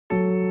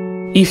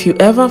If you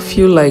ever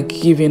feel like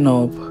giving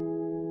up,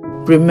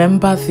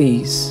 remember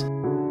this: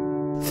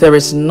 there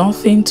is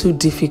nothing too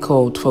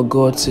difficult for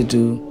God to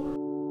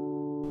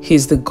do. He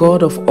is the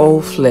God of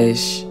all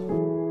flesh.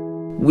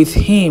 With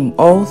Him,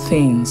 all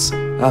things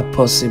are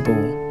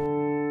possible.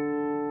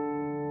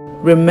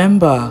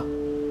 Remember,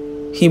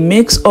 He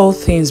makes all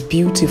things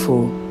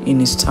beautiful in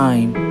His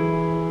time.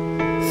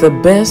 The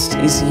best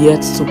is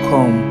yet to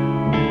come,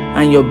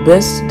 and your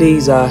best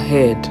days are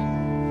ahead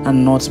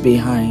and not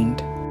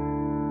behind.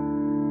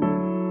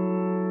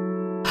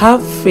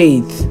 Have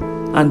faith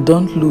and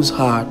don't lose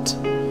heart.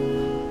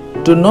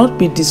 Do not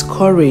be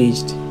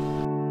discouraged.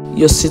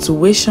 Your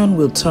situation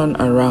will turn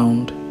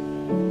around.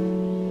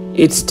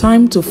 It's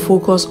time to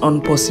focus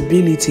on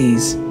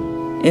possibilities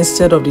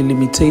instead of the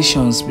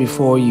limitations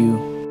before you.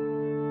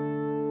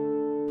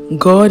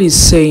 God is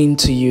saying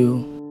to you,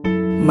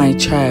 my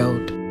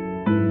child,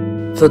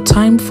 the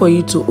time for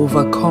you to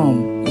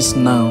overcome is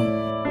now.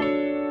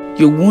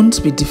 You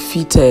won't be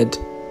defeated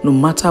no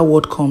matter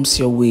what comes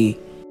your way.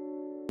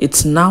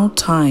 It's now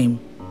time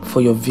for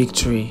your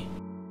victory.